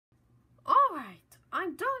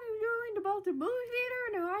I'm done arguing about the movie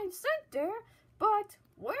theater and I'm sent there, but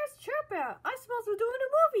where's Chip at? I'm supposed to be doing a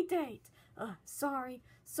movie date. Sorry.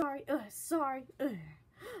 Oh,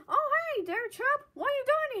 hey there, Chip. What are you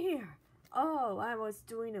doing here? Oh, I was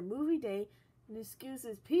doing a movie date and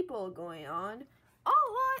excuses people going on.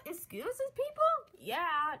 Oh, what? Excuses people?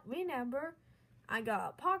 Yeah, remember. I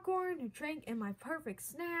got popcorn, a drink, and my perfect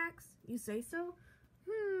snacks. You say so?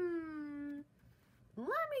 Let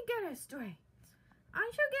me get it straight. I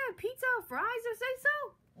should get pizza, fries, or say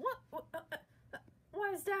so?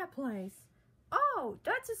 What is that place? Oh,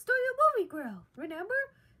 that's a Studio Movie Grill,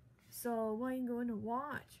 remember? So, what are you going to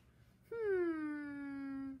watch?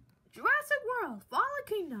 Jurassic World, Fallen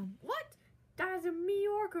Kingdom. What? That is a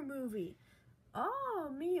Majorca movie. Oh,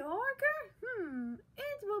 Majorca?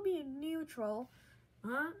 It will be neutral.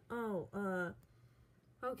 Huh? Oh,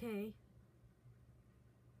 okay.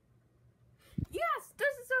 Yes,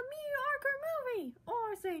 this is a Majorca movie!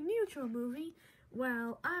 Or say neutral movie.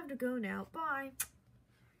 Well, I have to go now. Bye.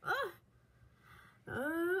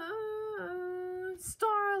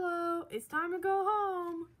 Starlow, it's time to go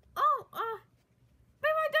home. Be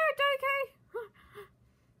right there, DK.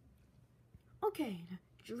 Okay,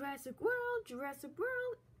 Jurassic World.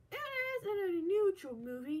 It is in a neutral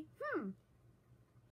movie.